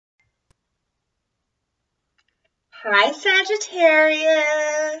Hi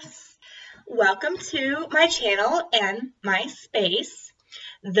Sagittarius! Welcome to my channel and my space.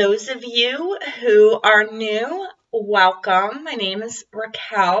 Those of you who are new, welcome. My name is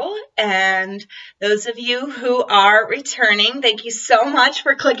Racquel, and those of you who are returning, thank you so much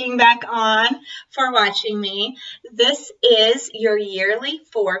for clicking back on, for watching me. This is your yearly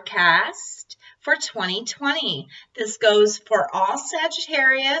forecast for 2020. This goes for all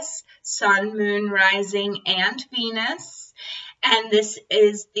Sagittarius, Sun, Moon, Rising, and Venus. And this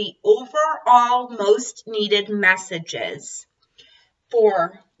is the overall most needed messages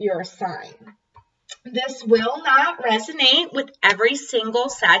for your sign. This will not resonate with every single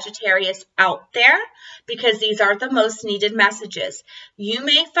Sagittarius out there because these are the most needed messages. You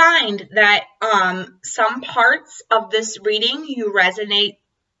may find that some parts of this reading you resonate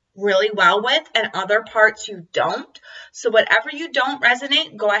really well with and other parts you don't. So whatever you don't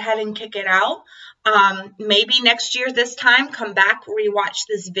resonate, go ahead and kick it out. Maybe next year this time, come back, rewatch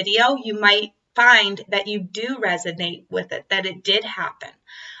this video. You might find that you do resonate with it, that it did happen.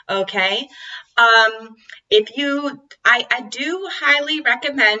 Okay. I do highly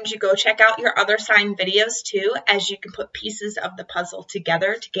recommend you go check out your other sign videos too, as you can put pieces of the puzzle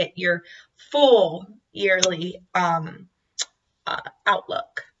together to get your full yearly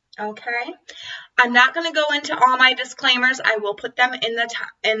outlook. Okay, I'm not going to go into all my disclaimers. I will put them in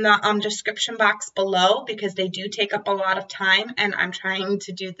the description box below because they do take up a lot of time, and I'm trying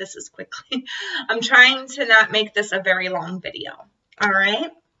to do this as quickly. I'm trying to not make this a very long video. All right,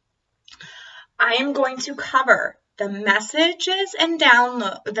 I am going to cover the messages and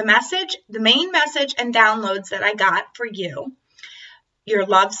the main message and downloads that I got for you, your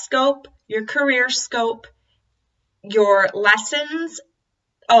love scope, your career scope, your lessons.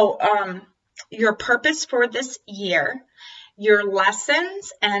 Your purpose for this year, your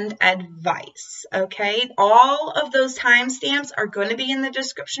lessons and advice, okay? All of those timestamps are going to be in the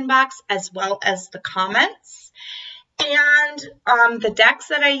description box as well as the comments. And the decks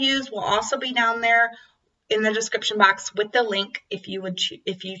that I use will also be down there in the description box with the link if you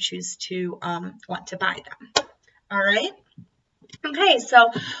choose to want to buy them. All right? Okay,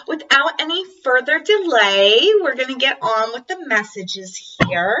 so without any further delay, we're going to get on with the messages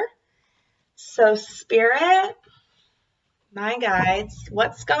here. So, Spirit, my guides,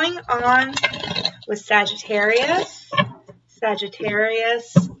 what's going on with Sagittarius?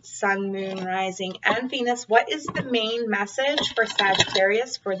 Sagittarius, Sun, Moon, Rising, and Venus. What is the main message for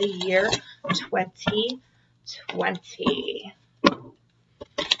Sagittarius for the year 2020?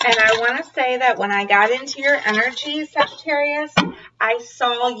 And I want to say that when I got into your energy, Sagittarius, I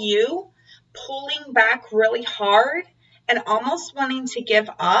saw you pulling back really hard and almost wanting to give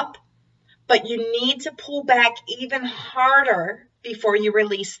up, but you need to pull back even harder before you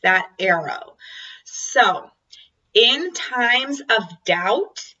release that arrow. So, in times of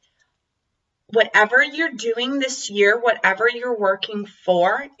doubt, whatever you're doing this year, whatever you're working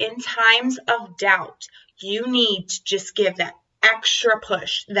for, in times of doubt, you need to just give that extra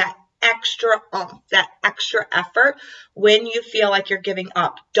push, that extra oomph, that extra effort when you feel like you're giving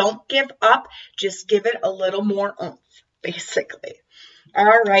up. Don't give up, just give it a little more oomph, basically.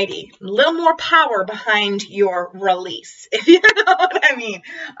 Alrighty, a little more power behind your release, if you know what I mean.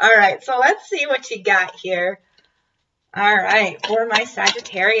 All right, so let's see what you got here. All right, for my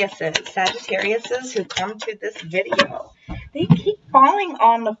Sagittariuses who come to this video, they keep falling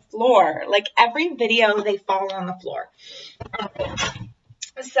on the floor. Like every video, they fall on the floor.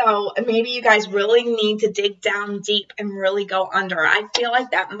 So maybe you guys really need to dig down deep and really go under. I feel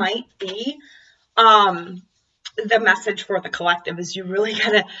like that might be the message for the collective is you really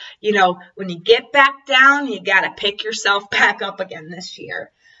gotta, when you get back down, you gotta pick yourself back up again this year.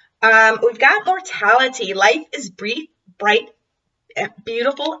 We've got mortality. Life is bright,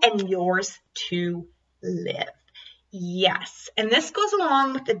 beautiful, and yours to live. Yes. And this goes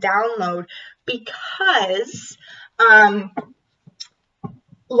along with the download because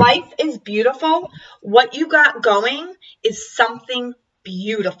life is beautiful. What you got going is something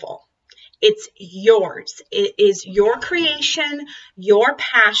beautiful. It's yours. It is your creation, your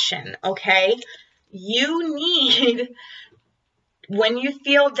passion, okay? You need, when you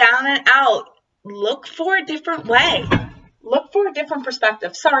feel down and out, look for a different way. Look for a different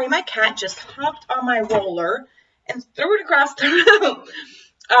perspective. Sorry, my cat just hopped on my roller and threw it across the room.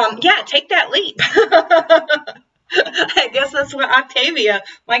 Yeah, take that leap. I guess that's what Octavia,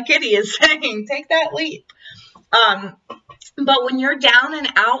 my kitty, is saying. Take that leap. But when you're down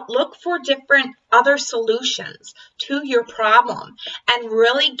and out, look for different other solutions to your problem and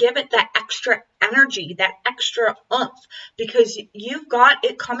really give it that extra energy, that extra oomph, because you've got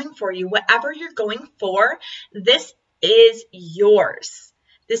it coming for you. Whatever you're going for, this is yours.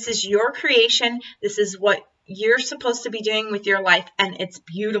 This is your creation. This is what you're supposed to be doing with your life, and it's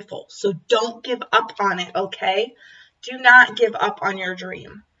beautiful. So don't give up on it, okay? Do not give up on your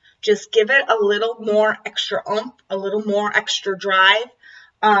dream. Just give it a little more extra oomph, a little more extra drive,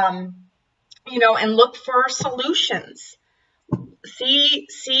 you know, and look for solutions. See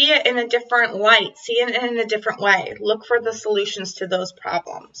it in a different light. See it in a different way. Look for the solutions to those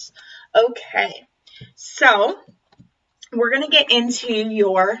problems. Okay, so we're going to get into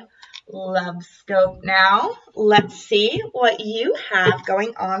your love scope now. Let's see what you have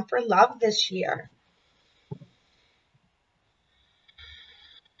going on for love this year.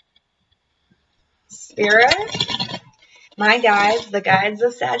 Spirit, my guides, the guides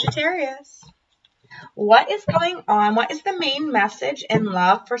of Sagittarius. What is going on? What is the main message in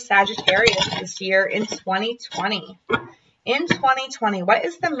love for Sagittarius this year in 2020? In 2020, what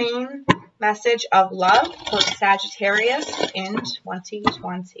is the main message of love for Sagittarius in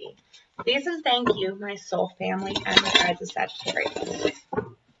 2020? Please and thank you, my soul family and the guides of Sagittarius.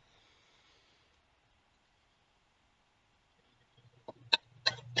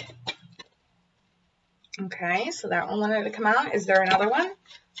 Okay, so that one wanted to come out. Is there another one?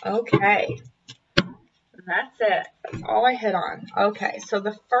 Okay. That's it. That's all I hit on. Okay, so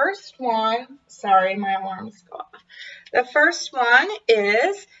the first one, sorry, my alarms go off. The first one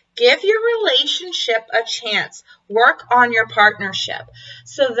is give your relationship a chance. Work on your partnership.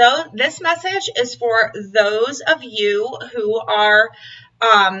 So this message is for those of you who are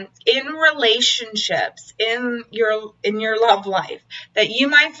in relationships, in your love life, that you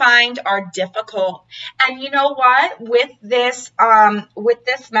might find are difficult. And you know what? With this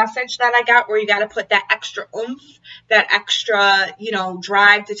message that I got, where you got to put that extra oomph, that extra, you know,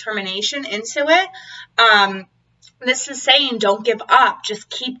 drive, determination into it. This is saying don't give up. Just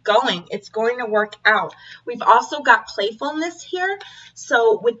keep going. It's going to work out. We've also got playfulness here.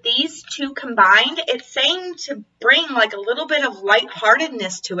 So with these two combined, it's saying to bring like a little bit of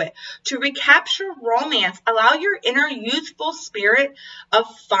lightheartedness to it, to recapture romance, allow your inner youthful spirit of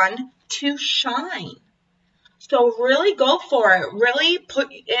fun to shine. So really go for it. Really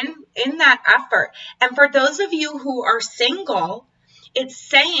put in that effort. And for those of you who are single, it's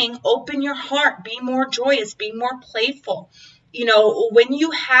saying open your heart, be more joyous, be more playful. You know, when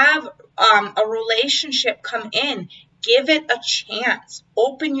you have a relationship come in, give it a chance.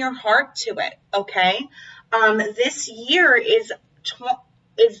 Open your heart to it, okay? This year is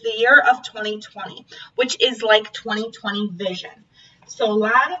the year of 2020, which is like 2020 vision. So a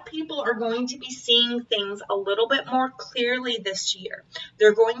lot of people are going to be seeing things a little bit more clearly this year.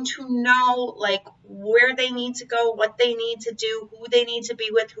 They're going to know like where they need to go, what they need to do, who they need to be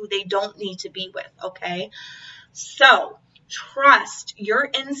with, who they don't need to be with, okay? So trust your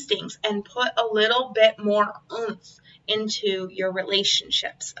instincts and put a little bit more oomph into your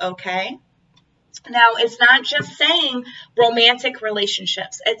relationships, okay? Now, it's not just saying romantic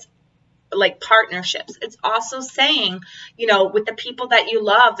relationships. It's like partnerships. It's also saying, you know, with the people that you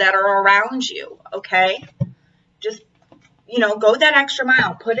love that are around you, okay? Just, you know, go that extra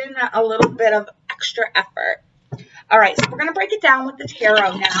mile. Put in a little bit of extra effort. All right, so we're going to break it down with the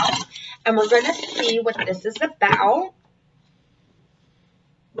tarot now, and we're going to see what this is about.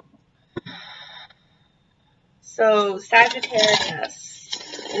 So, Sagittarius,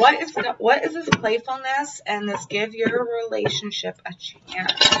 what is this playfulness and this give your relationship a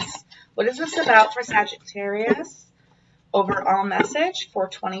chance? What is this about for Sagittarius? Overall message for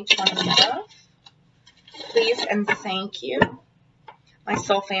 2020 love. Please and thank you, my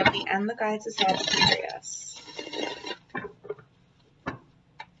soul family and the guides of Sagittarius.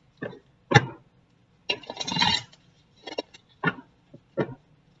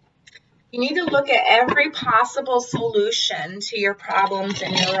 You need to look at every possible solution to your problems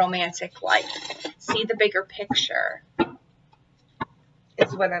in your romantic life. See the bigger picture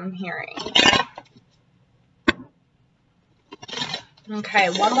is what I'm hearing. Okay,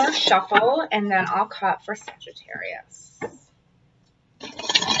 one more shuffle and then I'll cut for Sagittarius.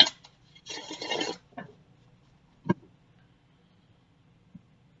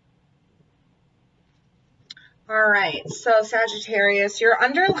 All right, so Sagittarius, your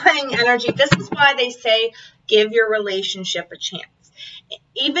underlying energy, this is why they say give your relationship a chance.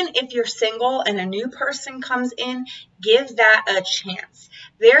 Even if you're single and a new person comes in, give that a chance.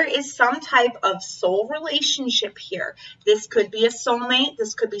 There is some type of soul relationship here. This could be a soulmate.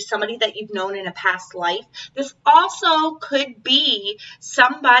 This could be somebody that you've known in a past life. This also could be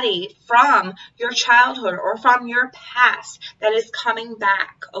somebody from your childhood or from your past that is coming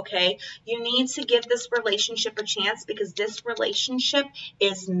back, okay? You need to give this relationship a chance because this relationship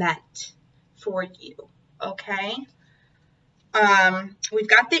is meant for you, okay? We've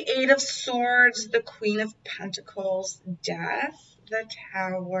got the Eight of Swords, the Queen of Pentacles, Death, the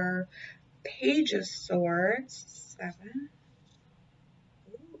Tower, Page of Swords, 7.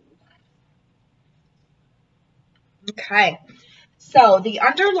 Ooh. Okay. So the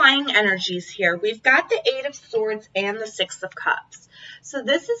underlying energies here, we've got the Eight of Swords and the Six of Cups. So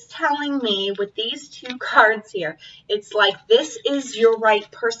this is telling me with these two cards here, it's like this is your right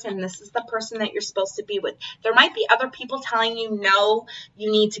person. This is the person that you're supposed to be with. There might be other people telling you, no,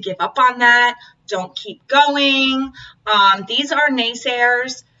 you need to give up on that. Don't keep going. These are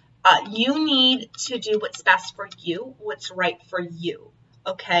naysayers. You need to do what's best for you, what's right for you,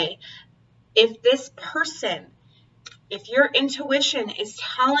 okay? If this person, if your intuition is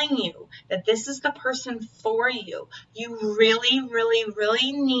telling you that this is the person for you, you really, really,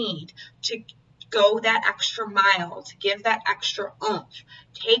 really need to go that extra mile, to give that extra oomph.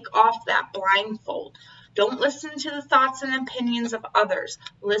 Take off that blindfold. Don't listen to the thoughts and opinions of others.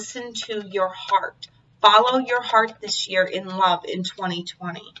 Listen to your heart. Follow your heart this year in love in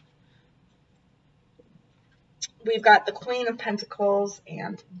 2020. We've got the Queen of Pentacles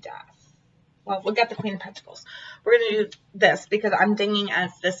and Death. Well, we've got the Queen of Pentacles. We're going to do this because I'm thinking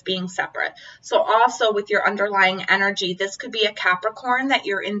as this being separate. So also with your underlying energy, this could be a Capricorn that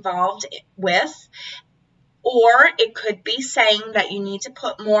you're involved with, or it could be saying that you need to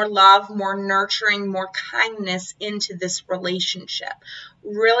put more love, more nurturing, more kindness into this relationship.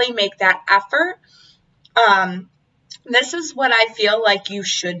 Really make that effort. This is what I feel like you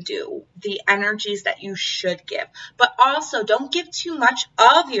should do, the energies that you should give. But also, don't give too much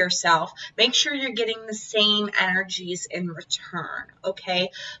of yourself. Make sure you're getting the same energies in return, okay?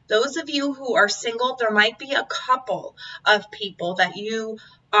 Those of you who are single, there might be a couple of people that you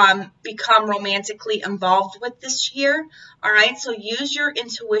become romantically involved with this year, all right? So use your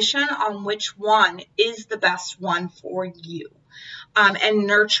intuition on which one is the best one for you, and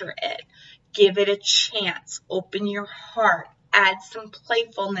nurture it. Give it a chance. Open your heart. Add some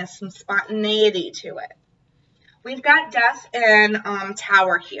playfulness, some spontaneity to it. We've got Death and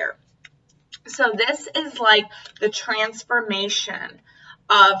Tower here. So this is like the transformation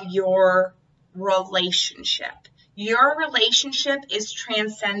of your relationship. Your relationship is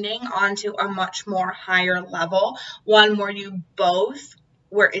transcending onto a much more higher level, one where you both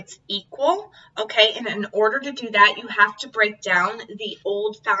where it's equal, okay? And in order to do that, you have to break down the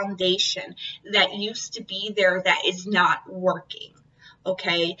old foundation that used to be there that is not working,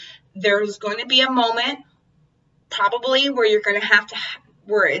 okay? There's going to be a moment probably where you're going to have to,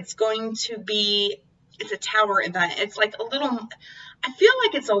 where it's going to be, it's a tower event. It's like a little, I feel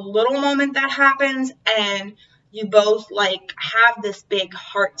like it's a little moment that happens and you both like have this big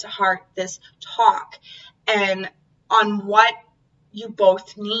heart-to-heart, this talk, and on what you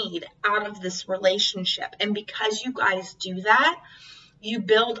both need out of this relationship. And because you guys do that, you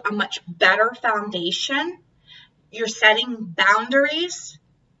build a much better foundation. You're setting boundaries.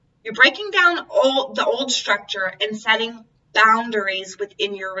 You're breaking down the old structure and setting boundaries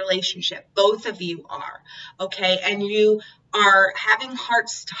within your relationship. Both of you are, okay? And you are having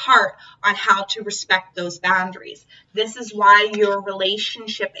hearts to heart on how to respect those boundaries. This is why your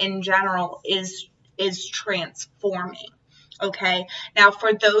relationship in general is transforming. Okay, now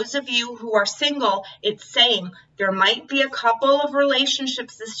for those of you who are single, it's saying there might be a couple of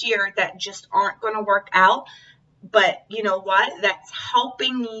relationships this year that just aren't going to work out. But you know what? That's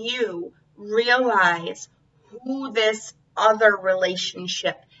helping you realize who this other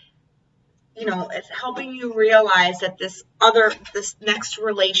relationship, you know, it's helping you realize that this next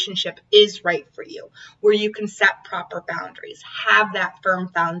relationship is right for you, where you can set proper boundaries, have that firm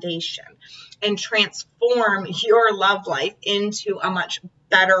foundation, and transform your love life into a much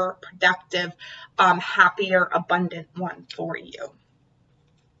better, productive, happier, abundant one for you.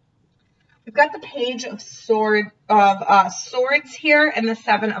 We've got the Page of Swords here and the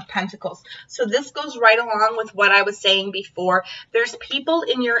Seven of Pentacles. So this goes right along with what I was saying before. There's people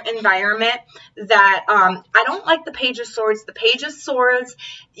in your environment that, I don't like the Page of Swords. The Page of Swords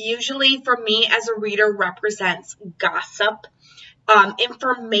usually for me as a reader represents gossip.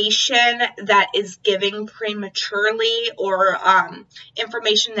 Information that is given prematurely or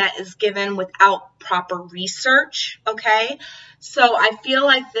information that is given without proper research, okay? So I feel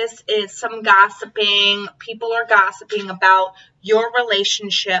like this is some gossiping. People are gossiping about your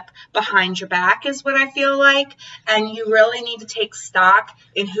relationship behind your back is what I feel like. And you really need to take stock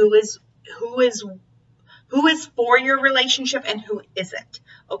in who is for your relationship and who isn't,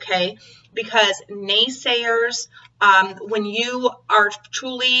 okay? Because naysayers, when you are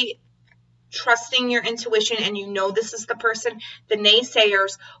truly trusting your intuition and you know this is the person, the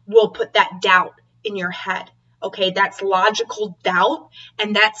naysayers will put that doubt in your head, okay? That's logical doubt,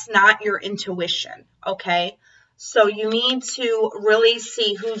 and that's not your intuition, okay? So you need to really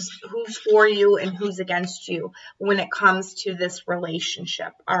see who's for you and who's against you when it comes to this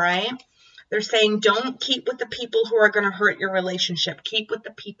relationship, all right? They're saying don't keep with the people who are going to hurt your relationship. Keep with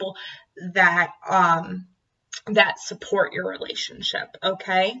the people that that support your relationship,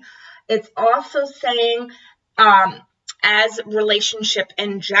 okay? It's also saying as relationship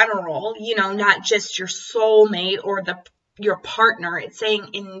in general, you know, not just your soulmate or your partner. It's saying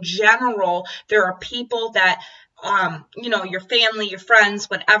in general, there are people that, you know, your family, your friends,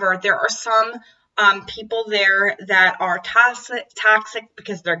 whatever. There are some people there that are toxic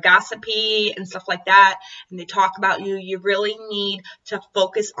because they're gossipy and stuff like that, and they talk about you. You really need to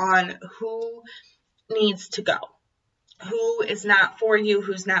focus on who needs to go, who is not for you,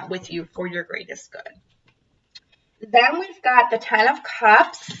 who's not with you for your greatest good. Then we've got the 10 of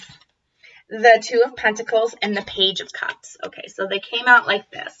Cups, the 2 of Pentacles, and the Page of Cups. Okay, so they came out like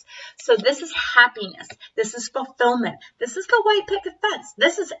this. So this is happiness. This is fulfillment. This is the white picket fence.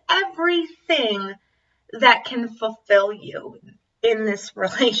 This is everything that can fulfill you in this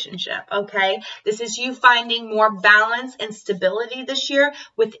relationship, okay? This is you finding more balance and stability this year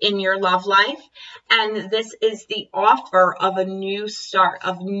within your love life. And this is the offer of a new start,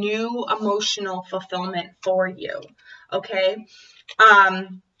 of new emotional fulfillment for you, okay?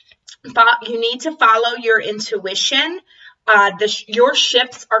 But you need to follow your intuition. Your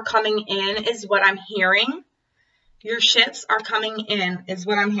ships are coming in is what I'm hearing. Your ships are coming in is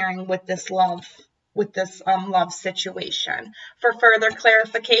what I'm hearing with this love situation. For further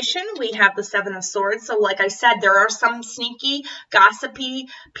clarification, we have the 7 of Swords. So like I said, there are some sneaky, gossipy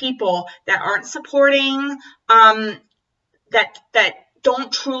people that aren't supporting, that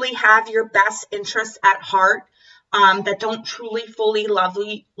don't truly have your best interests at heart, that don't truly fully love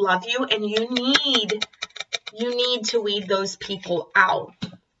you, and you need to weed those people out.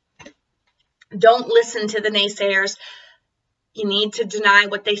 Don't listen to the naysayers. You need to deny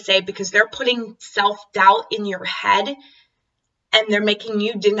what they say because they're putting self-doubt in your head and they're making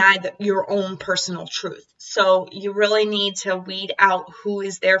you deny your own personal truth. So you really need to weed out who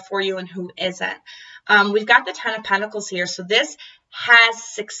is there for you and who isn't. We've got the 10 of Pentacles here. So this has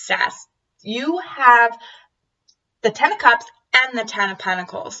success. You have the 10 of Cups and the 10 of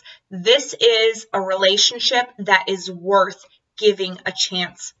Pentacles. This is a relationship that is worth giving a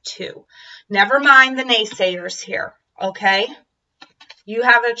chance to. Never mind the naysayers here. Okay, you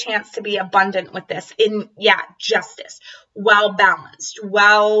have a chance to be abundant with this justice, well balanced,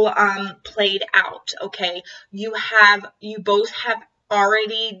 well played out. Okay, you both have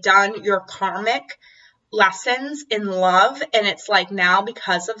already done your karmic lessons in love, and it's like now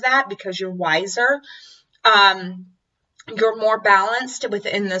because of that, because you're wiser, you're more balanced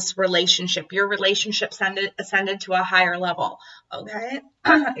within this relationship. Your relationship ascended to a higher level. Okay,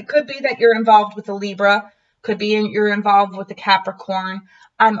 it could be that you're involved with a Libra. Could be you're involved with the Capricorn.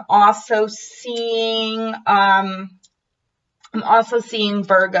 I'm also seeing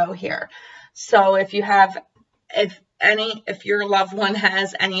Virgo here. So if your loved one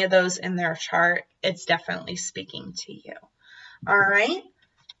has any of those in their chart, it's definitely speaking to you. All right.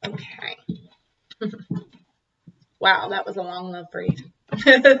 Okay. Wow, that was a long love read.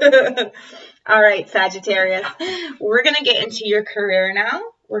 All right, Sagittarius. We're going to get into your career now.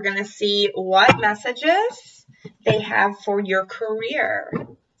 We're going to see what messages they have for your career.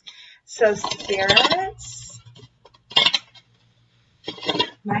 So, spirits,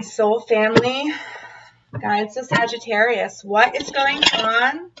 my soul family, guides of Sagittarius. What is going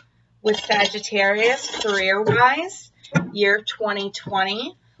on with Sagittarius career-wise, year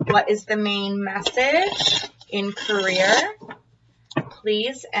 2020? What is the main message in career?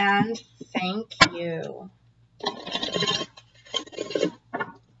 Please and thank you.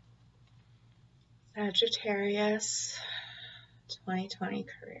 Sagittarius 2020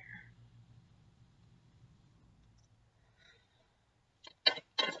 career.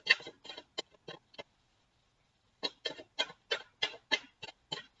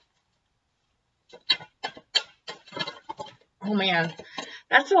 Oh man,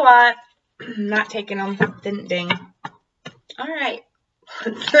 that's a lot. Not taking them. Didn't ding. All right.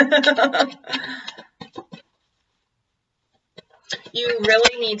 You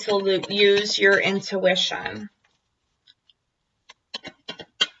really need to use your intuition.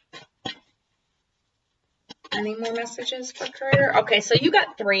 Any more messages for career? Okay, so you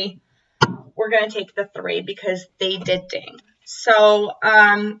got 3. We're going to take the 3 because they did ding. So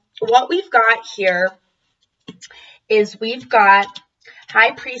what we've got here is we've got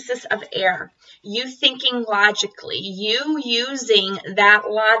High Priestess of Air. You thinking logically. You using that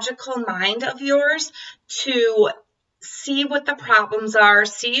logical mind of yours to see what the problems are,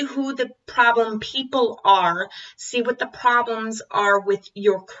 see who the problem people are, see what the problems are with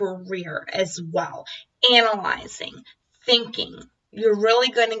your career as well. Analyzing, thinking. You're really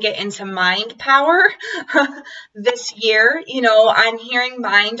going to get into mind power this year. You know, I'm hearing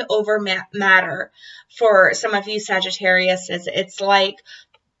mind over matter for some of you Sagittarius. It's like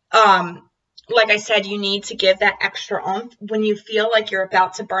I said, you need to give that extra oomph. When you feel like you're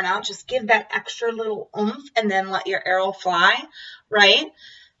about to burn out, just give that extra little oomph and then let your arrow fly, right?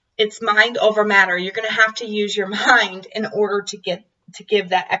 It's mind over matter. You're going to have to use your mind in order to give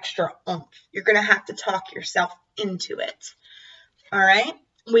that extra oomph. You're going to have to talk yourself into it. All right?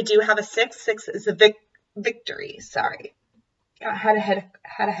 We do have a 6. 6 is a victory. Sorry. I had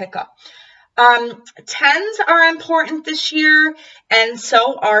a hiccup. 10s are important this year, and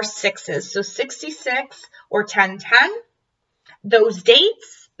so are 6s. So 66 or 1010. Those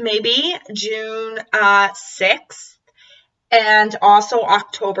dates, maybe June 6th and also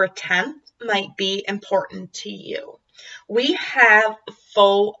October 10th might be important to you. We have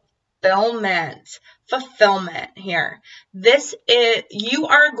fulfillment here. You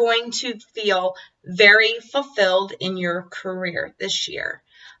are going to feel very fulfilled in your career this year.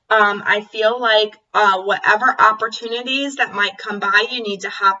 I feel like whatever opportunities that might come by, you need to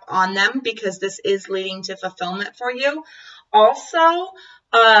hop on them because this is leading to fulfillment for you. Also,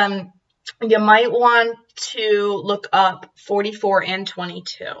 you might want to look up 44 and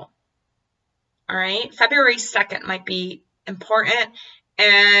 22. All right. February 2nd might be important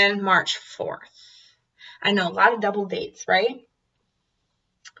and March 4th. I know a lot of double dates, right?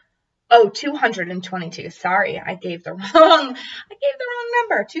 Oh, 222. Sorry, I gave the wrong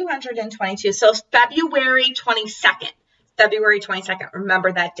number. 222. So February 22nd. February 22nd.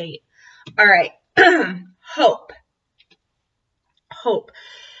 Remember that date. All right. Hope.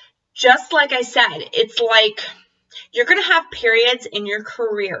 Just like I said, it's like you're going to have periods in your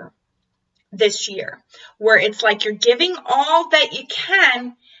career this year where it's like you're giving all that you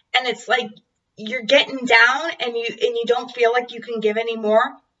can, and it's like you're getting down and you don't feel like you can give any more.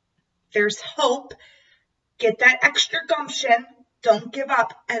 There's hope. Get that extra gumption. Don't give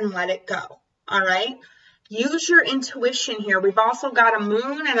up and let it go. All right? Use your intuition here. We've also got a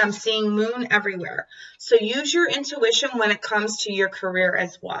moon, and I'm seeing moon everywhere. So use your intuition when it comes to your career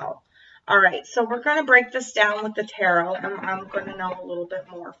as well. All right, so we're going to break this down with the tarot, and I'm going to know a little bit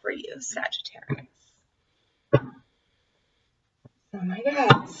more for you, Sagittarius. Oh my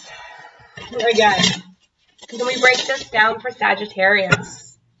God. Again, can we break this down for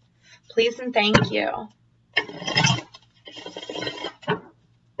Sagittarius? Please and thank you.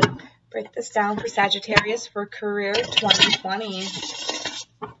 Break this down for Sagittarius for career 2020.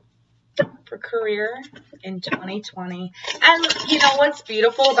 For career in 2020. And you know what's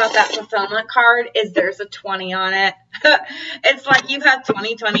beautiful about that fulfillment card is there's a 20 on it. It's like you have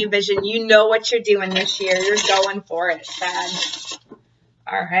 2020 vision. You know what you're doing this year. You're going for it, Sag.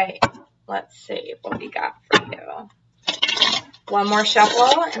 All right. Let's see what we got for you. One more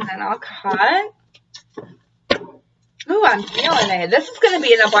shuffle, and then I'll cut. Ooh, I'm feeling it. This is going to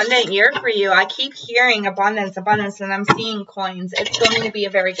be an abundant year for you. I keep hearing abundance, and I'm seeing coins. It's going to be a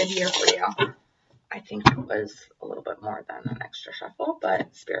very good year for you. I think it was a little bit more than an extra shuffle,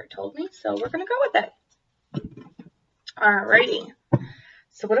 but Spirit told me, so we're going to go with it. Alrighty.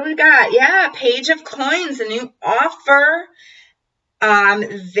 So what do we got? Yeah, Page of Coins, a new offer.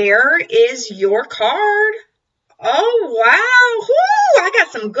 There is your card. Oh, wow. Woo, I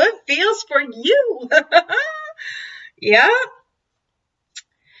got some good feels for you. Yeah.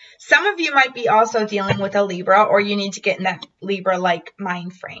 Some of you might be also dealing with a Libra, or you need to get in that Libra-like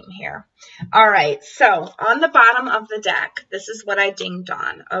mind frame here. All right. So on the bottom of the deck, this is what I dinged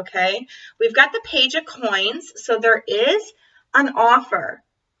on. Okay. We've got the Page of Coins. So there is an offer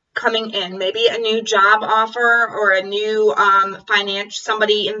coming in, maybe a new job offer or a new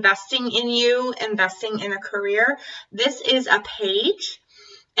somebody investing in you, investing in a career. This is a page,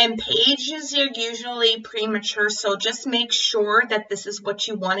 and pages are usually premature, so just make sure that this is what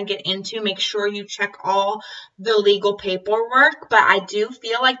you want to get into. Make sure you check all the legal paperwork, but I do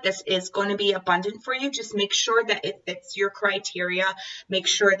feel like this is going to be abundant for you. Just make sure that it fits your criteria. Make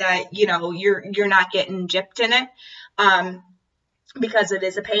sure that, you know, you're not getting gypped in it. Because it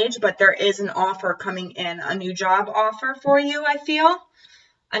is a page, but there is an offer coming in, a new job offer for you, I feel.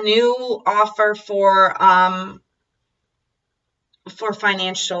 a new offer for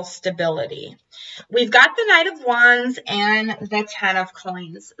financial stability. We've got the Knight of Wands and the Ten of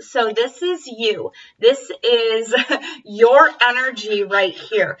Coins. So this is you. This is your energy right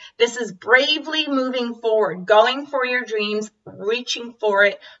here. This is bravely moving forward, going for your dreams, reaching for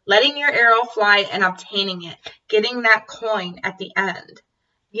it, letting your arrow fly and obtaining it, getting that coin at the end.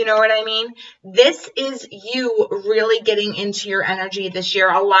 You know what I mean? This is you really getting into your energy this year.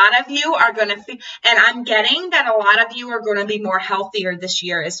 A lot of you are going to feel, and I'm getting that a lot of you are going to be more healthier this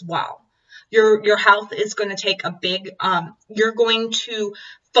year as well. Your health is going to take a big, you're going to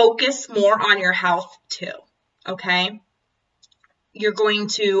focus more on your health too, okay? You're going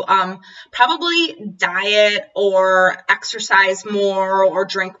to probably diet or exercise more or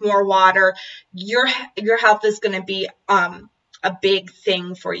drink more water. Your health is going to be a big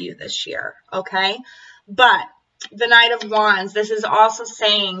thing for you this year, okay? But the Knight of Wands, this is also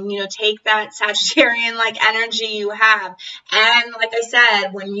saying, you know, take that Sagittarian-like energy you have. And like I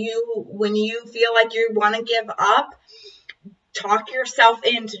said, when you feel like you want to give up, talk yourself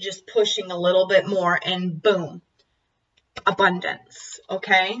into just pushing a little bit more and boom, abundance,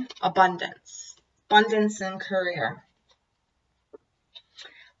 okay? Abundance. Abundance in career.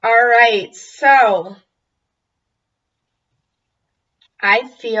 All right, so I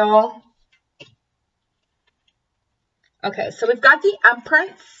feel, okay, so we've got the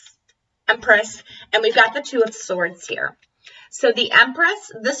Empress, and we've got the Two of Swords here. So the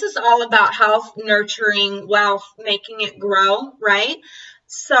Empress, this is all about health, nurturing, wealth, making it grow, right?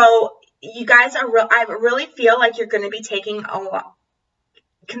 So you guys I really feel like you're going to be taking a lot,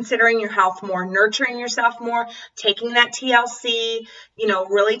 considering your health more, nurturing yourself more, taking that TLC, you know,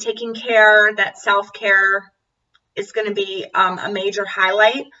 really taking care, that self-care is going to be a major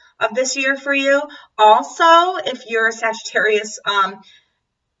highlight of this year for you. Also, if you're a Sagittarius,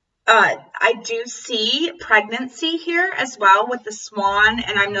 I do see pregnancy here as well with the swan,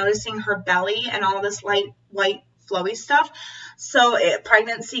 and I'm noticing her belly and all this light, white, flowy stuff. So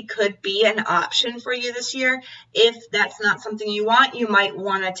pregnancy could be an option for you this year. If that's not something you want, you might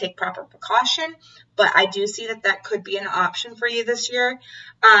want to take proper precaution, but I do see that that could be an option for you this year.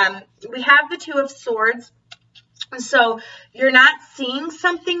 We have the Two of Swords. So you're not seeing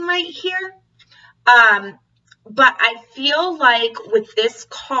something right here. But I feel like with this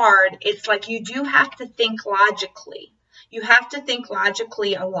card, it's like you do have to think logically. You have to think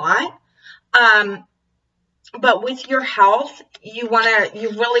logically a lot. But with your health, you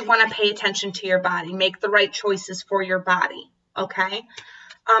really want to pay attention to your body. Make the right choices for your body. Okay.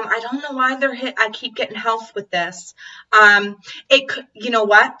 I don't know why I keep getting health with this. You know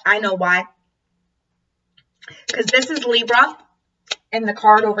what? I know why. Because this is Libra, and the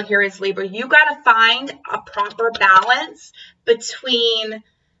card over here is Libra. You got to find a proper balance between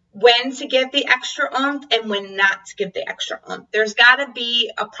when to give the extra oomph and when not to give the extra oomph. There's got to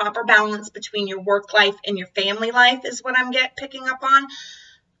be a proper balance between your work life and your family life is what I'm picking up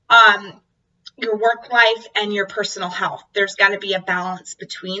on. Your work life and your personal health. There's got to be a balance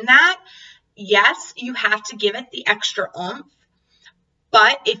between that. Yes, you have to give it the extra oomph,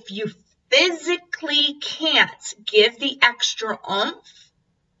 but if you physically can't give the extra oomph,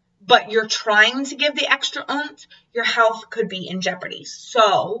 but you're trying to give the extra oomph, your health could be in jeopardy.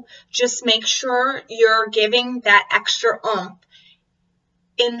 So just make sure you're giving that extra oomph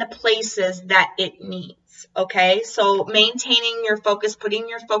in the places that it needs, okay? So maintaining your focus, putting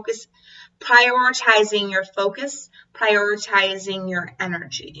your focus, prioritizing your focus, prioritizing your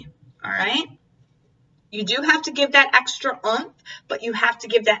energy, all right? You do have to give that extra oomph, but you have to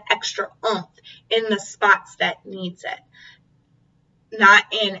give that extra oomph in the spots that needs it. Not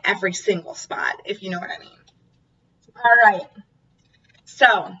in every single spot, if you know what I mean. All right.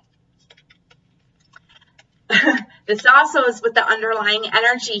 So, this also is with the underlying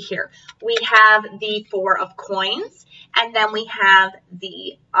energy here. We have the Four of Coins, and then we have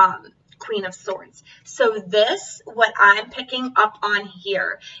the Queen of Swords. So this, what I'm picking up on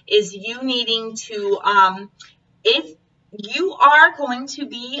here, is you needing to, if you are going to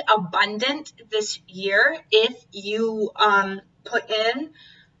be abundant this year, if you put in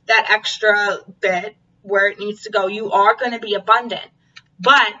that extra bit where it needs to go, you are going to be abundant.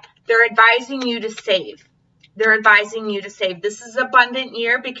 But they're advising you to save. They're advising you to save. This is an abundant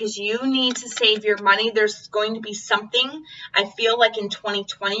year because you need to save your money. There's going to be something, I feel like in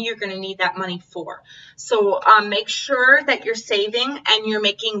 2020, you're going to need that money for. So make sure that you're saving and you're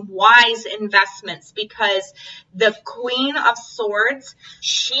making wise investments, because The Queen of Swords,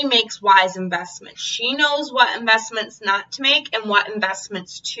 she makes wise investments. She knows what investments not to make and what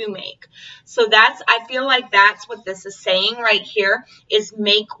investments to make. So I feel like that's what this is saying right here, is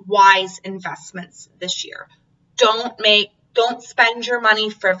make wise investments this year. Don't spend your money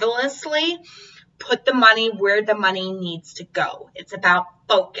frivolously. Put the money where the money needs to go. It's about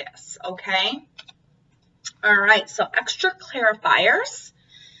focus, okay? All right, so extra clarifiers.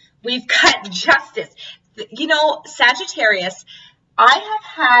 We've got Justice. You know, Sagittarius, I have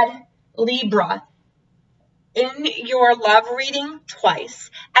had Libra in your love reading twice,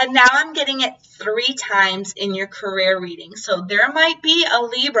 and now I'm getting it 3 times in your career reading. So there might be a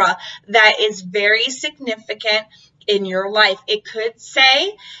Libra that is very significant in your life. It could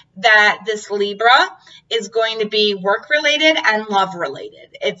say that this Libra is going to be work related and love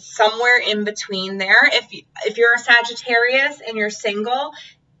related. It's somewhere in between there. If you're a Sagittarius and you're single,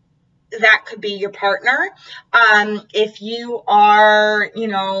 that could be your partner. If you are, you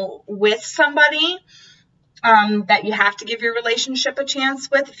know, with somebody that you have to give your relationship a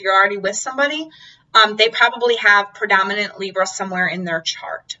chance with, if you're already with somebody, they probably have predominant Libra somewhere in their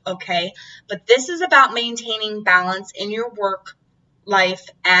chart, okay? But this is about maintaining balance in your work life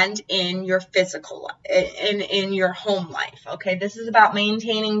and in your physical life, in your home life, okay? This is about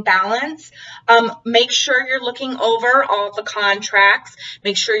maintaining balance. Make sure you're looking over all the contracts.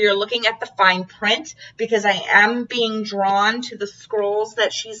 Make sure you're looking at the fine print, because I am being drawn to the scrolls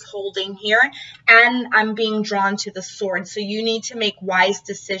that she's holding here, and I'm being drawn to the sword. So you need to make wise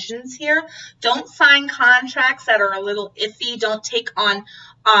decisions here. Don't sign contracts that are a little iffy. Don't take on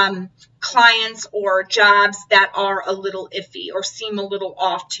clients or jobs that are a little iffy or seem a little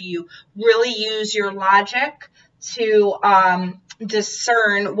off to you. Really use your logic to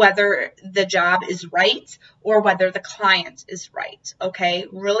discern whether the job is right or whether the client is right, okay?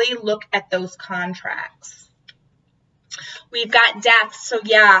 Really look at those contracts. We've got death. So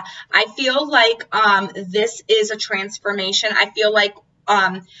yeah, I feel like this is a transformation. I feel like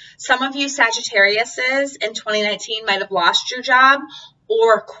some of you Sagittariuses in 2019 might have lost your job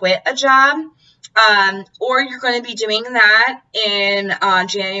or quit a job, or you're going to be doing that in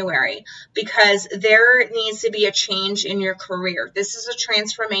January, because there needs to be a change in your career. This is a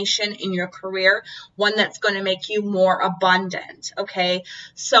transformation in your career, one that's going to make you more abundant, okay?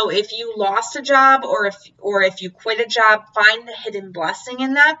 So if you lost a job or if you quit a job, find the hidden blessing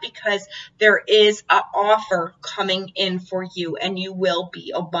in that, because there is an offer coming in for you and you will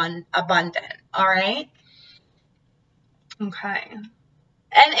be abundant, all right? Okay.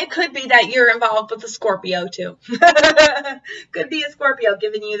 And it could be that you're involved with a Scorpio too. Could be a Scorpio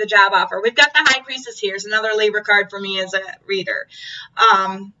giving you the job offer. We've got the High Priestess here. Here's another Libra card for me as a reader.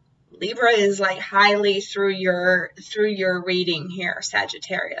 Libra is like highly through your reading here,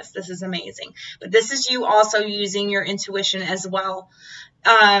 Sagittarius. This is amazing. But this is you also using your intuition as well.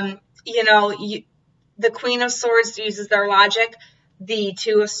 You know, the Queen of Swords uses their logic. The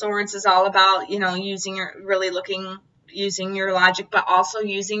Two of Swords is all about, you know, using your logic, but also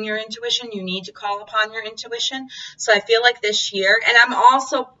using your intuition. You need to call upon your intuition. So I feel like this year, and I'm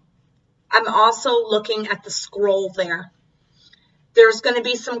also looking at the scroll there. There's going to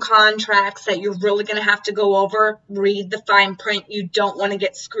be some contracts that you're really going to have to go over, read the fine print. You don't want to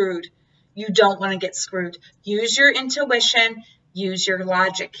get screwed. You don't want to get screwed. Use your intuition, use your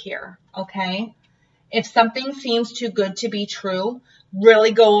logic here, okay? If something seems too good to be true,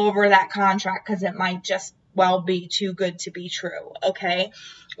 really go over that contract, because it might just well be too good to be true, okay?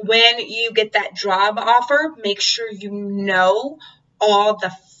 When you get that job offer, make sure you know all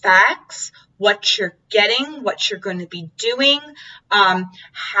the facts, what you're getting, what you're going to be doing,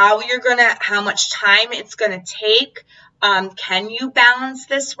 how much time it's going to take. Can you balance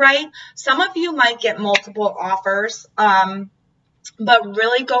this right? Some of you might get multiple offers, but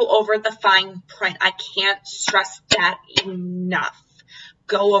really go over the fine print. I can't stress that enough.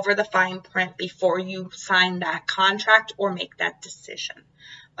 Go over the fine print before you sign that contract or make that decision.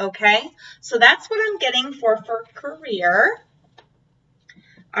 Okay, so that's what I'm getting for career.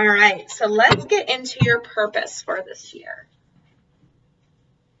 All right, so let's get into your purpose for this year.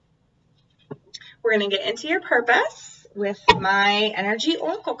 We're going to get into your purpose with my energy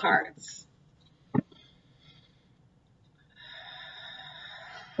oracle cards.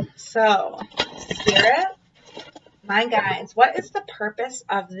 So, Spirit, my guides, what is the purpose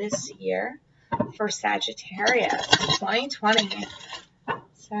of this year for Sagittarius 2020?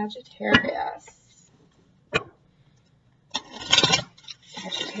 Sagittarius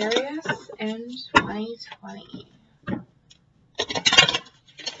in 2020.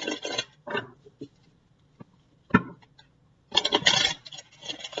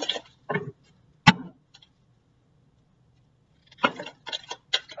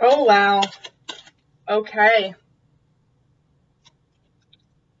 Oh, wow. Okay.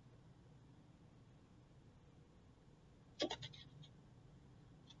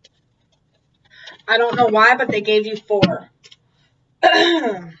 I don't know why, but they gave you 4.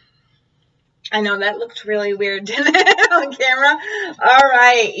 I know that looked really weird, didn't it, on camera? All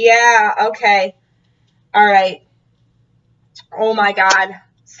right. Yeah. Okay. All right. Oh my God.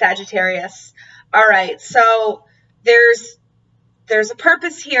 Sagittarius. All right. So there's a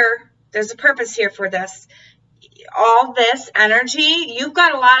purpose here. There's a purpose here for this. All this energy, you've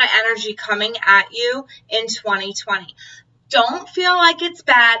got a lot of energy coming at you in 2020. Don't feel like it's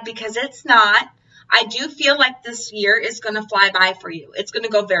bad, because it's not. I do feel like this year is going to fly by for you. It's going to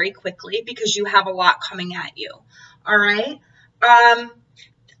go very quickly because you have a lot coming at you. All right.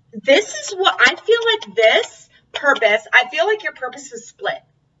 This is what I feel like. This purpose, I feel like your purpose is split.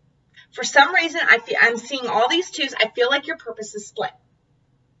 For some reason, I'm seeing all these 2s. I feel like your purpose is split.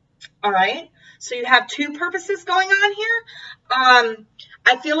 All right. So you have 2 purposes going on here.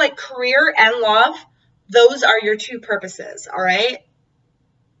 I feel like career and love, those are your 2 purposes. All right.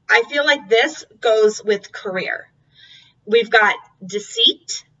 I feel like this goes with career. We've got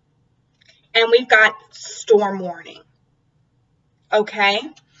deceit and we've got storm warning. Okay.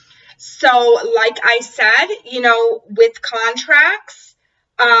 So like I said, with contracts,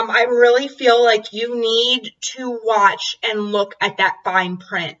 I really feel like you need to watch and look at that fine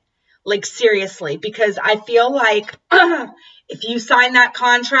print. Like seriously, because I feel like if you sign that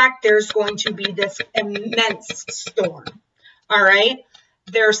contract, there's going to be this immense storm. All right.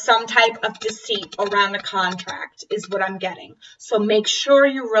 There's some type of deceit around the contract is what I'm getting. So make sure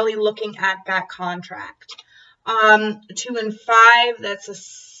you're really looking at that contract. 2 and 5, that's a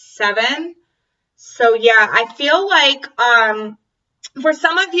 7. So yeah, I feel like for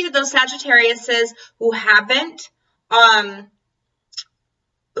some of you, those Sagittariuses who haven't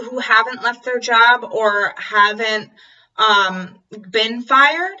left their job or haven't been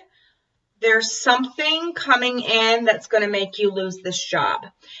fired, there's something coming in that's going to make you lose this job.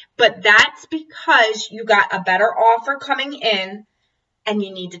 But that's because you got a better offer coming in and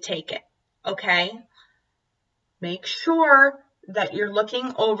you need to take it. Okay? Make sure that you're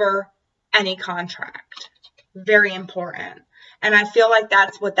looking over any contract. Very important. And I feel like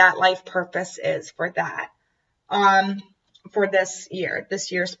that's what that life purpose is for that. For this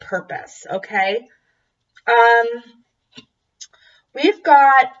year's purpose. Okay? We've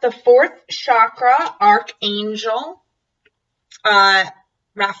got the 4th chakra, Archangel,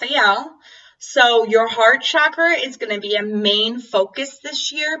 Racquel. So your heart chakra is going to be a main focus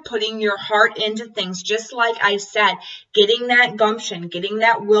this year, putting your heart into things. Just like I said, getting that gumption, getting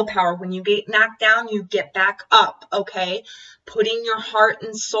that willpower. When you get knocked down, you get back up, okay? Putting your heart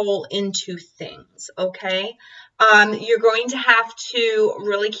and soul into things, okay? You're going to have to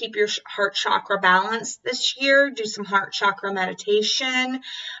really keep your heart chakra balanced this year. Do some heart chakra meditation.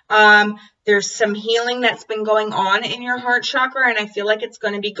 There's some healing that's been going on in your heart chakra, and I feel like it's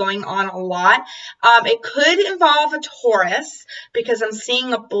going to be going on a lot. It could involve a Taurus, because I'm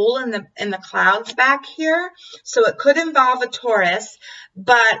seeing a bull in the clouds back here. So it could involve a Taurus,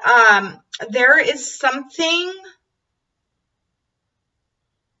 but there is something.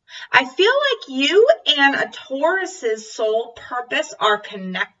 I feel like you and a Taurus's soul purpose are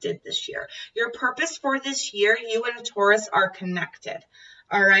connected this year. Your purpose for this year, you and a Taurus are connected.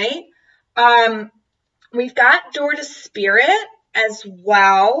 All right. We've got door to spirit as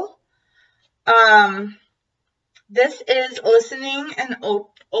well. This is listening and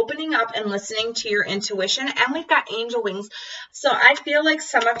opening up and listening to your intuition. And we've got angel wings. So I feel like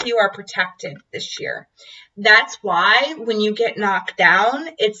some of you are protected this year. That's why when you get knocked down,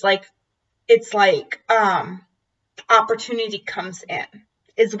 it's like opportunity comes in,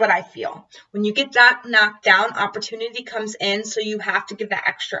 is what I feel. When you get that knocked down, opportunity comes in, so you have to give that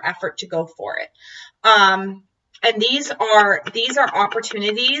extra effort to go for it. And these are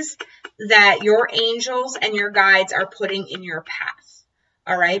opportunities that your angels and your guides are putting in your path.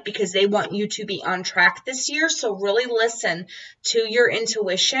 All right, because they want you to be on track this year. So really listen to your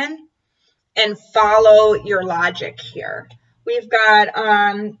intuition and follow your logic here. We've got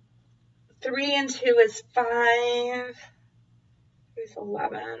 3 and 2 is 5. 3 is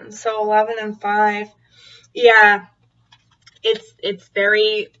 11. So 11 and 5. Yeah, it's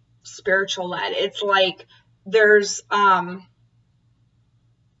very spiritual led. It's like there's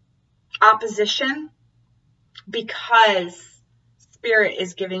opposition because spirit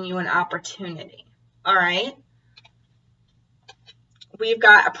is giving you an opportunity. All right. We've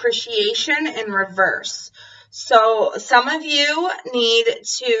got appreciation in reverse. So some of you need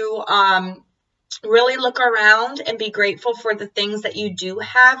to really look around and be grateful for the things that you do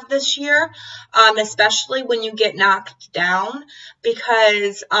have this year, especially when you get knocked down,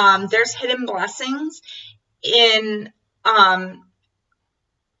 because there's hidden blessings in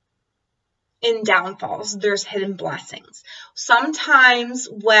downfalls. There's hidden blessings. Sometimes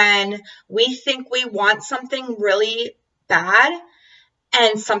when we think we want something really bad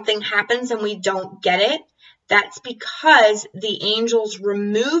and something happens and we don't get it, that's because the angels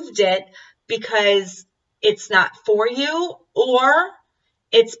removed it because it's not for you, or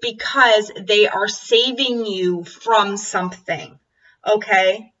it's because they are saving you from something,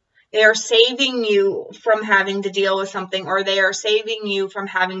 okay? They are saving you from having to deal with something, or they are saving you from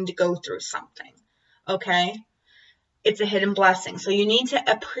having to go through something, okay? It's a hidden blessing. So you need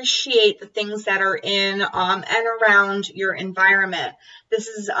to appreciate the things that are in and around your environment. This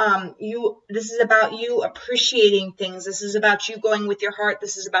is about you appreciating things. This is about you going with your heart.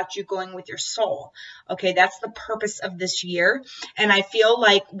 This is about you going with your soul. Okay, that's the purpose of this year. And I feel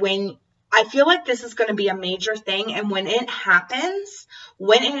like this is going to be a major thing. And when it happens,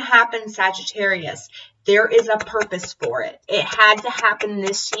 Sagittarius, there is a purpose for it. It had to happen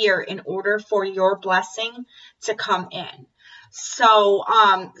this year in order for your blessing to come in. So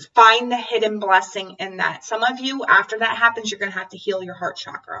find the hidden blessing in that. Some of you, after that happens, you're going to have to heal your heart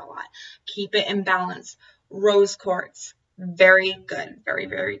chakra a lot. Keep it in balance. Rose quartz, very good. Very,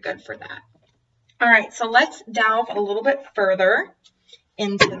 very good for that. All right, so let's delve a little bit further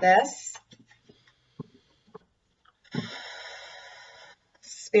into this.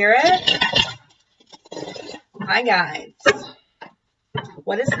 Spirit, my guides,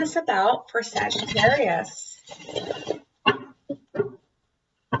 what is this about for Sagittarius?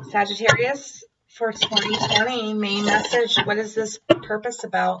 Sagittarius for 2020, main message. What is this purpose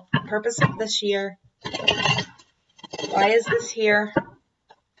about? Purpose of this year. Why is this here?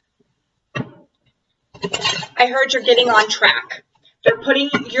 I heard you're getting on track.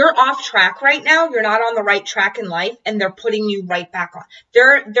 You're off track right now. You're not on the right track in life, and they're putting you right back on.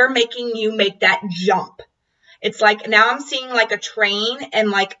 They're making you make that jump. It's like now I'm seeing like a train and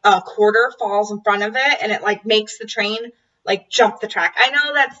like a quarter falls in front of it, and it like makes the train like jump the track. I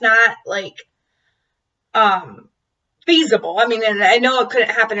know that's not like feasible. I mean, and I know it couldn't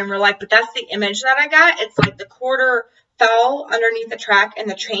happen in real life, but that's the image that I got. It's like the quarter fell underneath the track, and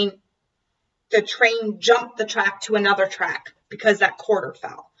the train jumped the track to another track because that quarter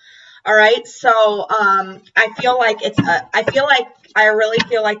fell. All right. So, I really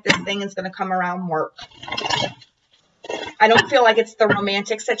feel like this thing is going to come around work. I don't feel like it's the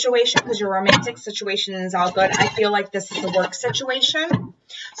romantic situation, because your romantic situation is all good. I feel like this is a work situation.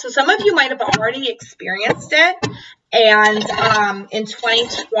 So some of you might have already experienced it. And in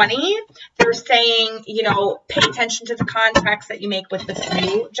 2020, they're saying, you know, pay attention to the contracts that you make with this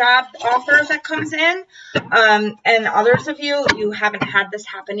new job offer that comes in. And others of you, you haven't had this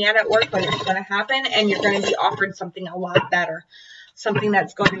happen yet at work, but it's going to happen, and you're going to be offered something a lot better. Something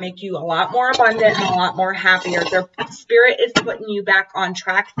that's going to make you a lot more abundant and a lot more happier. Their spirit is putting you back on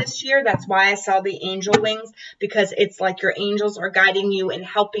track this year. That's why I saw the angel wings, because it's like your angels are guiding you and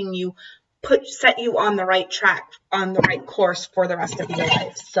helping you set you on the right track, on the right course for the rest of your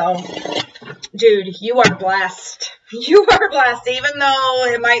life. So, dude, you are blessed. You are blessed. Even though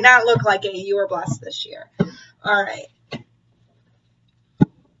it might not look like it, you are blessed this year. All right.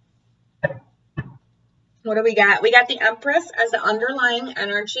 What do we got? We got the Empress as the underlying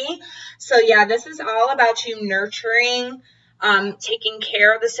energy. So, yeah, this is all about you nurturing, taking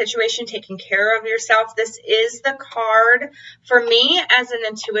care of the situation, taking care of yourself. This is the card for me as an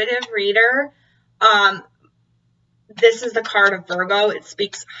intuitive reader. This is the card of Virgo. It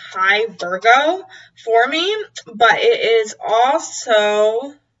speaks high Virgo for me, but it is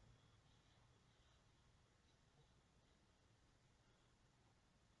also...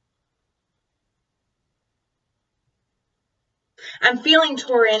 I'm feeling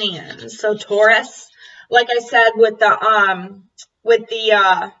Taurinian. So Taurus, like I said,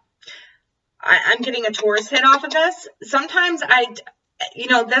 I'm getting a Taurus hit off of this. Sometimes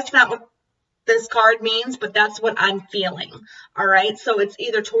that's not what this card means, but that's what I'm feeling. All right. So it's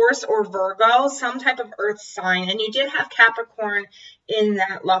either Taurus or Virgo, some type of earth sign. And you did have Capricorn in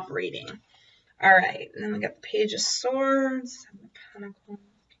that love reading. All right. And then we got the Page of Swords.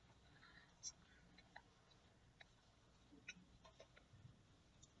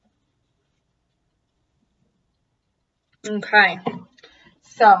 Okay,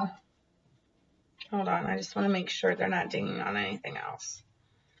 so hold on. I just want to make sure they're not dinging on anything else.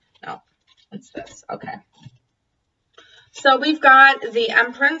 No, it's this. Okay. So we've got the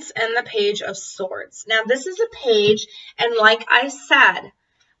Empress and the Page of Swords. Now, this is a page, and like I said,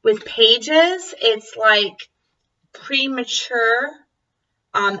 With pages, it's like premature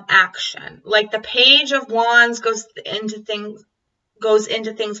action. Like the Page of Wands goes into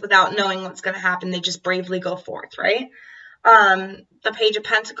things without knowing what's going to happen. They just bravely go forth, right? The Page of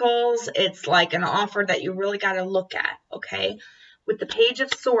Pentacles, it's like an offer that you really got to look at, okay? With the Page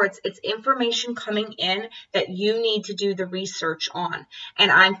of Swords, it's information coming in that you need to do the research on.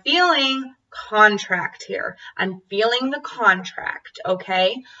 And I'm feeling contract here. I'm feeling the contract,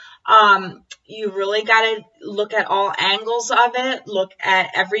 okay? You really got to look at all angles of it, look at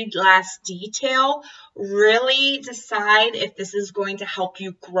every last detail, really decide if this is going to help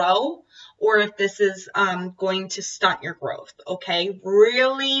you grow or if this is going to stunt your growth, okay?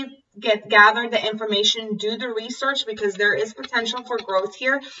 Really gather the information, do the research, because there is potential for growth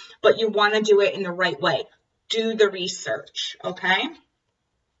here, but you want to do it in the right way. Do the research, okay?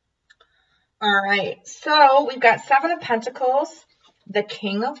 All right, so we've got Seven of Pentacles, the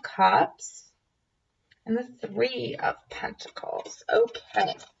King of Cups, and the Three of Pentacles.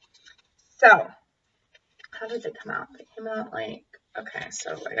 Okay, so how does it come out? It came out like, okay,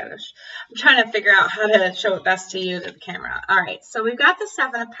 so I'm trying to figure out how to show it best to you to the camera. All right, so we've got the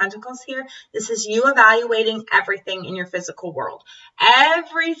Seven of Pentacles here. This is you evaluating everything in your physical world.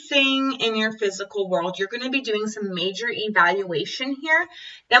 Everything in your physical world. You're going to be doing some major evaluation here.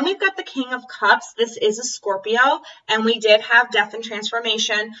 Then we've got the King of Cups. This is a Scorpio, and we did have Death and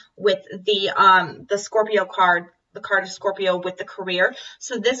Transformation with the Scorpio card. The card of Scorpio with the career.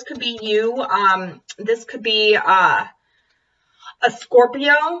 So this could be you. This could be a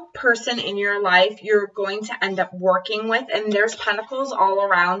Scorpio person in your life you're going to end up working with, and there's pentacles all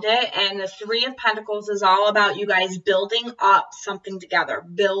around it, and the Three of Pentacles is all about you guys building up something together,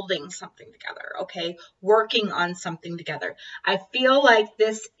 okay, working on something together. I feel like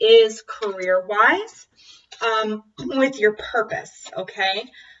this is career-wise with your purpose, okay?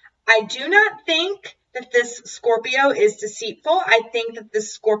 I do not think that this Scorpio is deceitful. I think that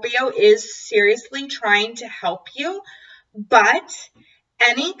this Scorpio is seriously trying to help you. But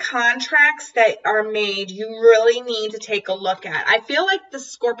any contracts that are made, you really need to take a look at. I feel like the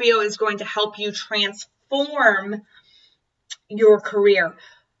Scorpio is going to help you transform your career.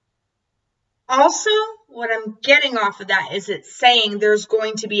 Also, what I'm getting off of that is it's saying there's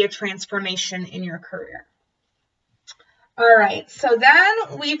going to be a transformation in your career. All right, so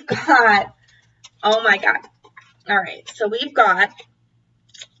then we've got, oh my God. All right, so we've got,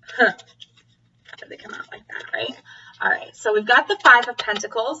 how did they come out like that, right? All right, so we've got the Five of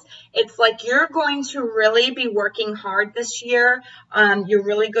Pentacles. It's like you're going to really be working hard this year. You're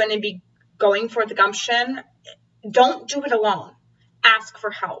really going to be going for the gumption. Don't do it alone. Ask for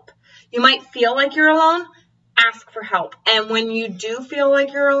help. You might feel like you're alone. Ask for help. And when you do feel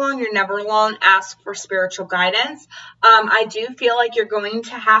like you're alone, you're never alone. Ask for spiritual guidance. I do feel like you're going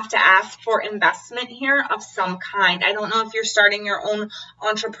to have to ask for investment here of some kind. I don't know if you're starting your own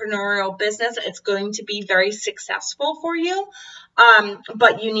entrepreneurial business. It's going to be very successful for you.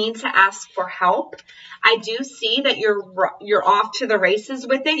 But you need to ask for help. I do see that you're off to the races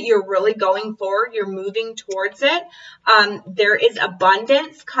with it. You're really going forward. You're moving towards it. There is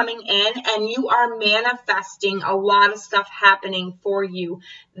abundance coming in, and you are manifesting a lot of stuff happening for you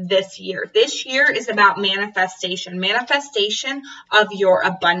this year. This year is about manifestation of your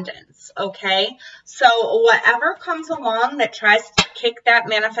abundance, okay? So whatever comes along that tries to kick that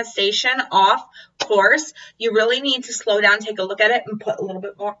manifestation off course, you really need to slow down, take a look at it, and put a little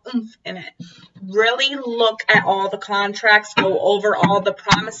bit more oomph in it. Really look at all the contracts, go over all the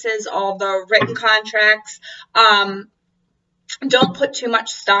promises, all the written contracts. Don't put too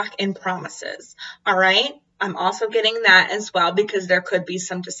much stock in promises, all right? I'm also getting that as well because there could be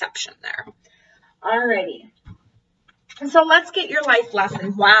some deception there. Alrighty. So let's get your life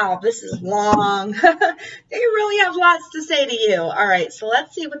lesson. Wow, this is long. They really have lots to say to you. All right, so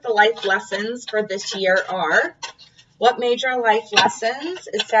let's see what the life lessons for this year are. What major life lessons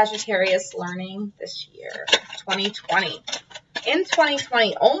is Sagittarius learning this year, 2020? In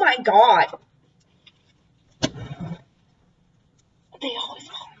 2020, oh my God. They always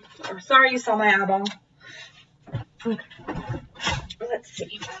call me the floor. Sorry you saw my eyeball. Okay. Let's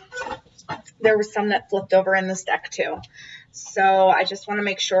see. There were some that flipped over in this deck too. So I just want to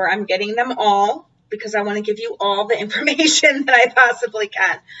make sure I'm getting them all because I want to give you all the information that I possibly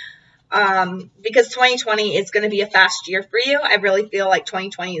can. Because 2020 is going to be a fast year for you. I really feel like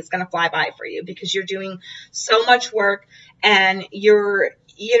 2020 is going to fly by for you because you're doing so much work and you're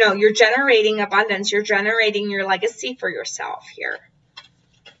generating abundance. You're generating your legacy for yourself here.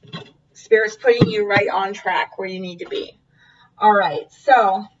 Spirit's putting you right on track where you need to be. All right,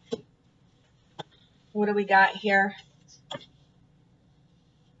 so what do we got here?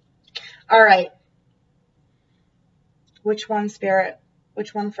 All right. Which one, Spirit?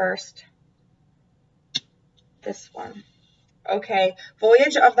 Which one first? This one. Okay.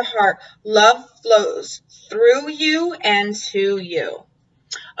 Voyage of the heart. Love flows through you and to you.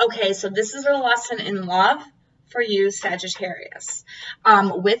 Okay, so this is a lesson in love for you, Sagittarius.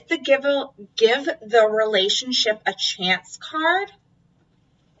 With the give the relationship a chance card,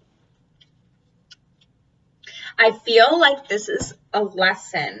 I feel like this is a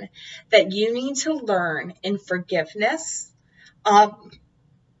lesson that you need to learn in forgiveness. A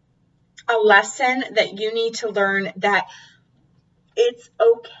lesson that you need to learn that it's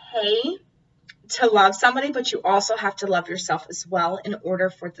okay to love somebody, but you also have to love yourself as well in order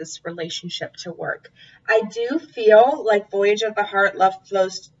for this relationship to work. I do feel like Voyage of the Heart, love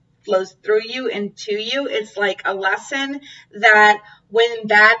flows through you and to you. It's like a lesson that when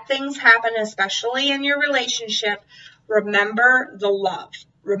bad things happen, especially in your relationship, remember the love.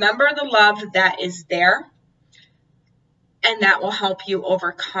 Remember the love that is there, and that will help you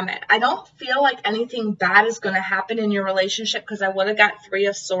overcome it. I don't feel like anything bad is going to happen in your relationship because I would have got 3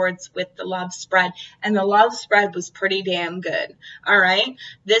 of Swords with the love spread, and the love spread was pretty damn good. All right.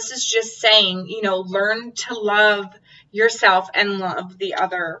 This is just saying, you know, learn to love yourself and love the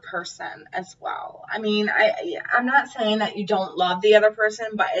other person as well. I mean, I'm not saying that you don't love the other person,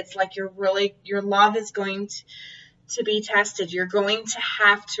 but it's like your love is going to be tested. You're going to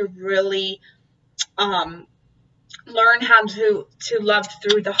have to really, learn how to love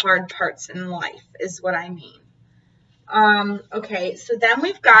through the hard parts in life is what I mean. Okay, so then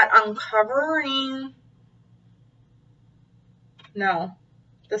we've got uncovering. No,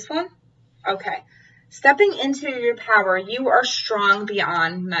 this one? Okay. Stepping into your power, you are strong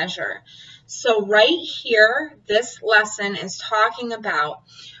beyond measure. So right here, this lesson is talking about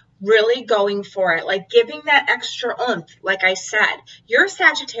really going for it, like giving that extra oomph. Like I said, you're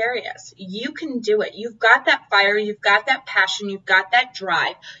Sagittarius. You can do it. You've got that fire. You've got that passion. You've got that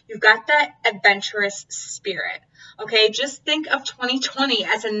drive. You've got that adventurous spirit. Okay, just think of 2020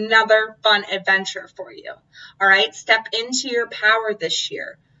 as another fun adventure for you. All right, step into your power this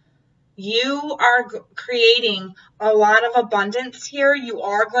year. You are creating a lot of abundance here. You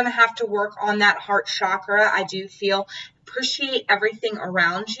are going to have to work on that heart chakra. I do feel appreciate everything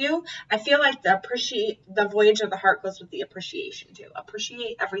around you. I feel like the Voyage of the Heart goes with the appreciation too.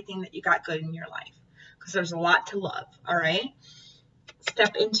 Appreciate everything that you got good in your life because there's a lot to love. All right.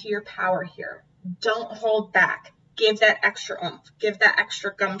 Step into your power here. Don't hold back. Give that extra oomph. Give that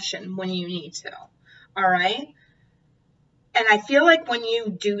extra gumption when you need to. All right. And I feel like when you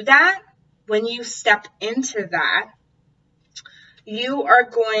do that, when you step into that, you are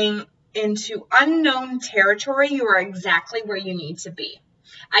going into unknown territory. You are exactly where you need to be.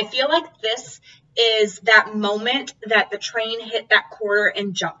 I feel like this is that moment that the train hit that quarter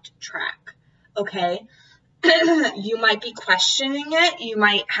and jumped track. Okay. You might be questioning it. You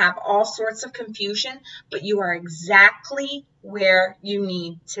might have all sorts of confusion, but you are exactly where you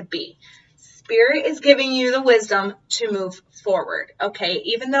need to be. Spirit is giving you the wisdom to move forward, okay?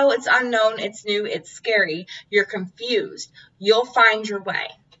 Even though it's unknown, it's new, it's scary, you're confused, you'll find your way.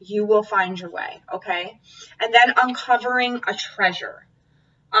 You will find your way, okay? And then uncovering a treasure.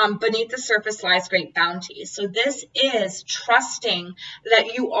 Beneath the surface lies great bounty. So this is trusting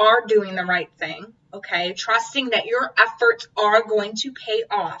that you are doing the right thing, okay? Trusting that your efforts are going to pay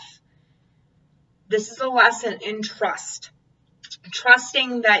off. This is a lesson in trust.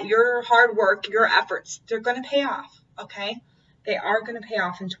 Trusting that your hard work, your efforts, they're going to pay off, okay? They are going to pay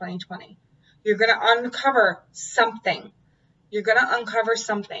off in 2020. You're going to uncover something. You're going to uncover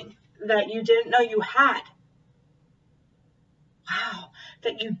something that you didn't know you had. Wow,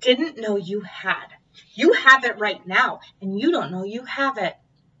 that you didn't know you had. You have it right now, and you don't know you have it.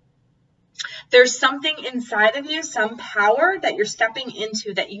 There's something inside of you, some power that you're stepping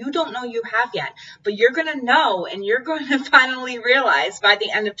into that you don't know you have yet, but you're going to know, and you're going to finally realize by the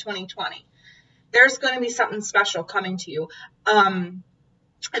end of 2020. There's going to be something special coming to you. And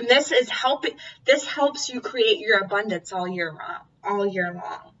this helps you create your abundance all year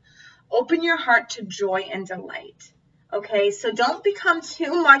long. Open your heart to joy and delight. Okay, so don't become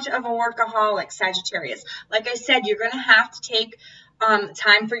too much of a workaholic, Sagittarius. Like I said, you're going to have to take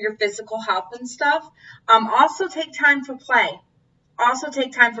time for your physical health and stuff. Also take time for play.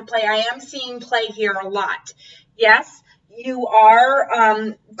 I am seeing play here a lot. Yes, you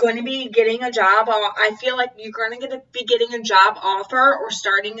are going to be getting a job. I feel like you're going to be getting a job offer or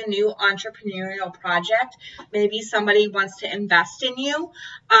starting a new entrepreneurial project. Maybe somebody wants to invest in you.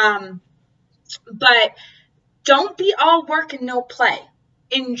 But don't be all work and no play.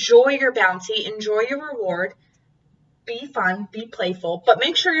 Enjoy your bounty. Enjoy your reward. be fun, be playful, but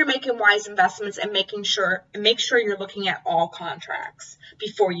make sure you're making wise investments and make sure you're looking at all contracts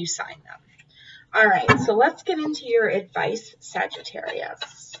before you sign them. All right, so let's get into your advice,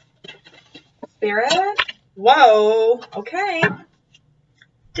 Sagittarius. Spirit? Whoa, okay.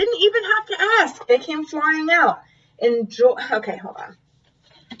 Didn't even have to ask. They came flying out. Enjoy. Okay, hold on.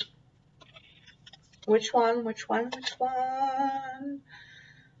 Which one?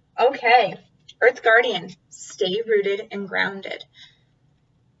 Okay. Earth Guardian, stay rooted and grounded.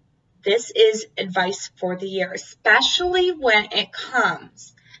 This is advice for the year, especially when it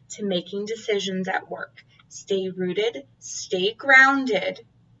comes to making decisions at work. Stay rooted, stay grounded.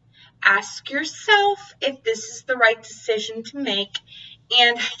 Ask yourself if this is the right decision to make.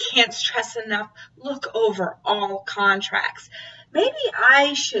 And I can't stress enough, look over all contracts. Maybe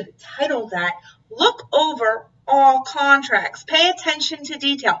I should title that, Look Over All Contracts. Pay attention to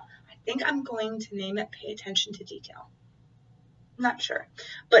detail. I think I'm going to name it Pay Attention to Detail. Not sure.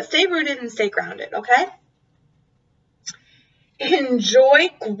 But stay rooted and stay grounded, okay? Enjoy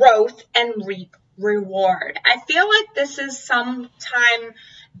growth and reap reward. I feel like this is sometime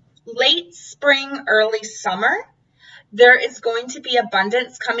late spring, early summer. There is going to be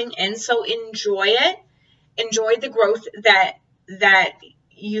abundance coming in, so enjoy it. Enjoy the growth that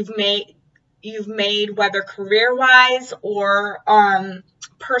you've made, whether career-wise or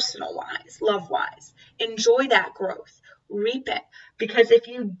personal-wise, love-wise. Enjoy that growth. Reap it. Because if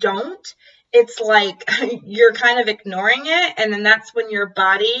you don't, it's like you're kind of ignoring it, and then that's when your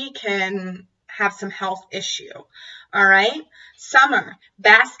body can have some health issue. All right? Summer,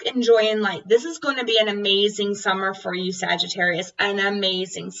 bask, enjoy, and light. This is going to be an amazing summer for you, Sagittarius. An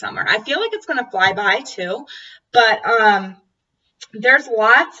amazing summer. I feel like it's going to fly by too, but there's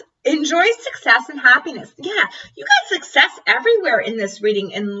lots. Enjoy success and happiness. Yeah, you got success everywhere in this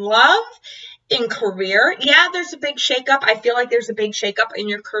reading. In love, in career. Yeah, there's a big shakeup. I feel like there's a big shakeup in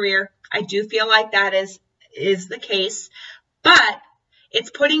your career. I do feel like that is the case, but it's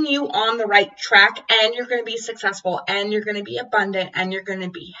putting you on the right track, and you're going to be successful, and you're going to be abundant, and you're going to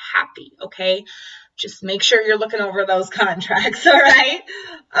be happy, okay? Just make sure you're looking over those contracts, all right?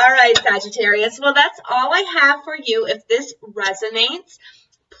 All right, Sagittarius. Well, that's all I have for you. If this resonates,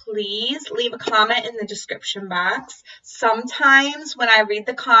 please leave a comment in the description box. Sometimes when I read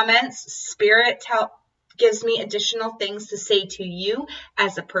the comments, Spirit gives me additional things to say to you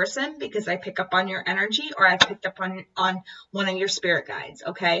as a person because I pick up on your energy, or I picked up on one of your spirit guides,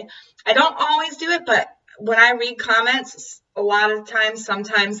 okay? I don't always do it, but when I read comments, a lot of times,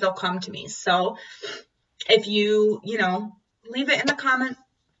 sometimes they'll come to me. So if you leave it in the comment,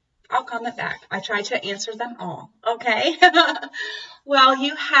 I'll comment back. I try to answer them all, okay? Well,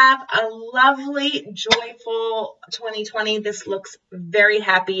 you have a lovely, joyful 2020. This looks very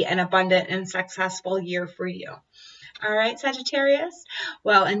happy and abundant and successful year for you. All right, Sagittarius?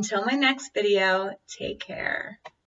 Well, until my next video, take care.